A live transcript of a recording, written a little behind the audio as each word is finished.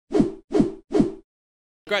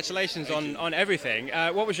congratulations on everything.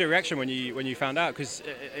 What was your reaction when you found out? Because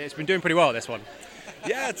it's been doing pretty well, this one.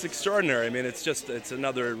 Yeah, it's extraordinary. I mean, it's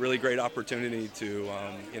another really great opportunity to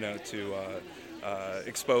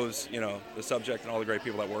expose the subject and all the great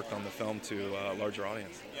people that worked on the film to a larger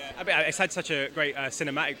audience. Yeah, I mean, it's had such a great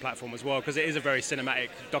cinematic platform as well, because it is a very cinematic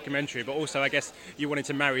documentary. But also, I guess you wanted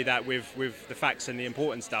to marry that with the facts and the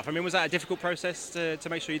important stuff. I mean, was that a difficult process to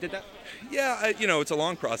make sure you did that? Yeah, it's a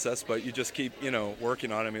long process, but you just keep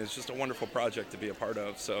working on it. I mean, it's just a wonderful project to be a part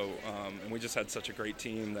of. So, and we just had such a great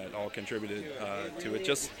team that all contributed to it.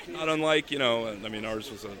 Just not unlike I mean, ours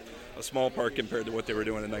was a small part compared to what they were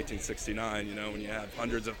doing in 1969, when you have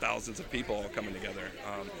hundreds of thousands of people all coming together.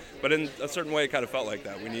 But in a certain way, it kind of felt like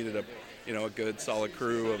that. We needed a good, solid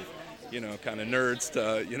crew of, kind of nerds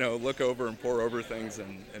to, look over and pore over things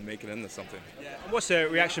and make it into something. Yeah. What's the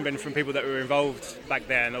reaction been from people that were involved back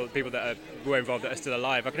then, or people that were involved that are still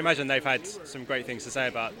alive? I can imagine they've had some great things to say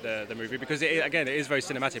about the movie, because it is very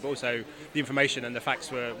cinematic, but also the information and the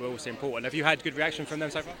facts were also important. Have you had good reaction from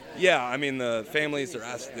them so far? Yeah, I mean, the families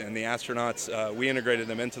and the astronauts, we integrated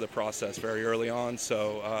them into the process very early on,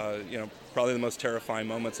 so, probably the most terrifying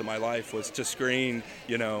moments of my life was to screen,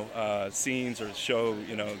 scenes or show,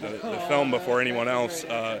 the film before anyone else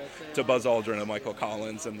to Buzz Aldrin and Michael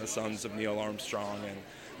Collins and the sons of Neil Armstrong,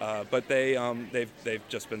 but they've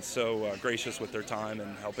just been so gracious with their time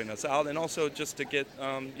and helping us out, and also just to get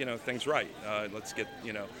things right. Let's get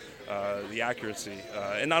the accuracy,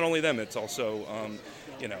 and not only them, it's also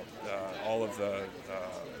all of the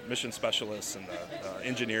mission specialists and the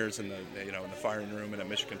engineers in the firing room and at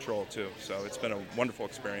mission control too. So it's been a wonderful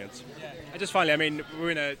experience. And just finally, I mean, we're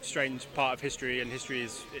in a strange part of history, and history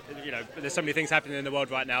is, there's so many things happening in the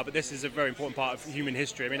world right now, but this is a very important part of human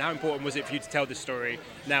history. I mean, how important was it for you to tell this story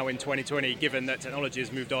now in 2020, given that technology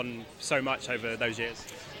has moved on so much over those years?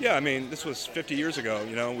 Yeah, I mean, this was 50 years ago.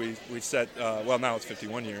 We set, well, now it's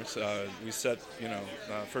 51 years. We set,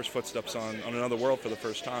 first footsteps on another world for the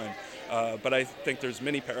first time. But I think there's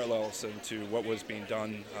many parallels into what was being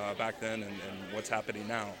done back then and what's happening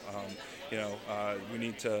now. We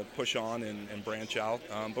need to push on and branch out,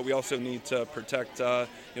 but we also need to protect, our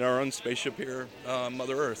own spaceship here,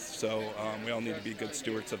 Mother Earth. So we all need to be good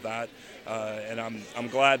stewards of that. And I'm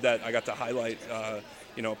glad that I got to highlight,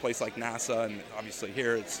 a place like NASA, and obviously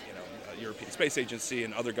here it's, European Space Agency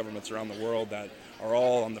and other governments around the world that are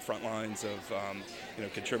all on the front lines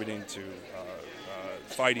of, contributing to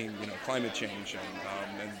fighting, climate change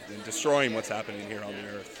and destroying what's happening here on the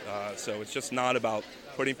Earth. So it's just not about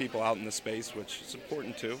putting people out into space, which is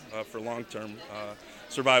important too for long-term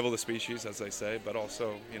survival of the species, as they say, but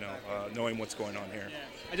also, knowing what's going on here.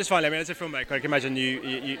 And just finally, I mean, as a filmmaker, I can imagine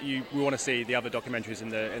you want to see the other documentaries in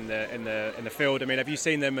the field. I mean, have you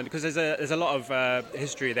seen them? And because there's a lot of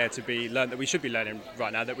history there to be learned that we should be learning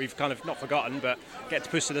right now, that we've kind of not forgotten, but get to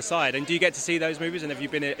push to the side. And do you get to see those movies? And have you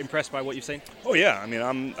been impressed by what you've seen? Oh yeah, I mean,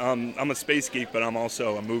 I'm a space geek, but I'm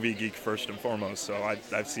also a movie geek first and foremost. So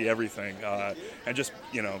I see everything, and just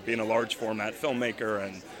being a large format filmmaker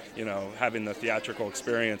and having the theatrical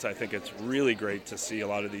experience, I think it's really great to see a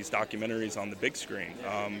lot of these documentaries on the big screen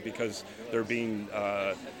because they're being,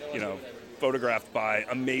 photographed by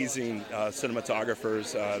amazing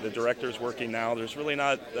cinematographers. The directors working now, there's really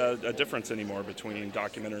not a difference anymore between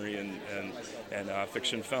documentary and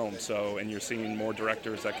fiction film. So, and you're seeing more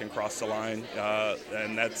directors that can cross the line,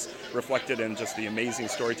 and that's reflected in just the amazing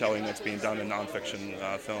storytelling that's being done in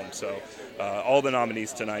nonfiction film. So, all the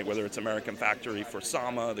nominees tonight, whether it's American Factory for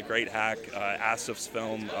Sciamma, The Great Hack, Asif's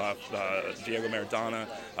film, Diego Maradona,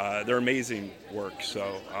 they're amazing work.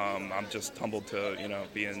 So, I'm just humbled to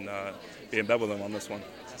be in bed with them on this one.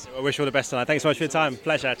 I wish you all the best tonight. Thanks so much for your time.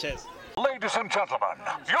 Pleasure. Cheers. Ladies and gentlemen,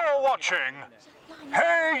 you're watching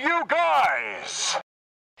Hey You Guys!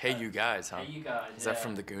 Hey You Guys, huh? Hey You Guys. Is that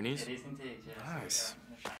from the Goonies? It is indeed, yeah. Nice.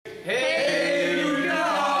 Hey